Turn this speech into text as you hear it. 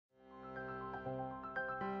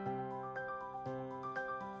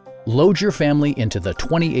Load your family into the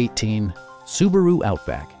 2018 Subaru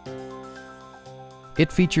Outback.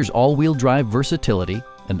 It features all-wheel drive versatility,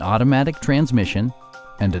 an automatic transmission,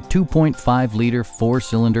 and a 2.5-liter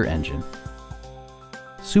four-cylinder engine.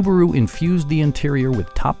 Subaru infused the interior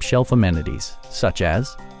with top-shelf amenities, such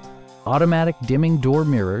as automatic dimming door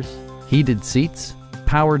mirrors, heated seats,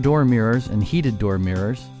 power door mirrors and heated door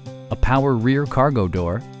mirrors, a power rear cargo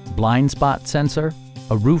door, blind spot sensor,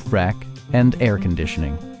 a roof rack, and air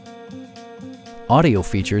conditioning. Audio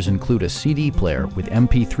features include a CD player with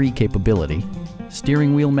MP3 capability,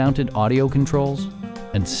 steering wheel mounted audio controls,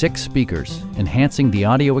 and 6 speakers, enhancing the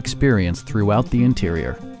audio experience throughout the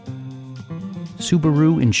interior.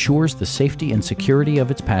 Subaru ensures the safety and security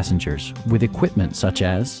of its passengers with equipment such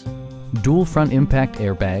as dual front impact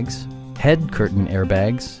airbags, head curtain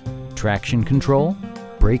airbags, traction control,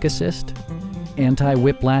 brake assist,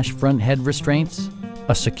 anti-whiplash front head restraints,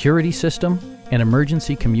 a security system, an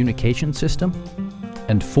emergency communication system,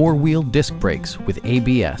 and 4-wheel disc brakes with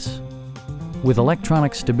ABS. With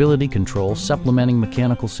electronic stability control supplementing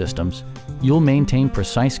mechanical systems, you'll maintain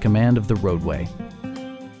precise command of the roadway.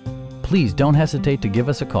 Please don't hesitate to give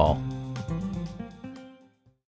us a call.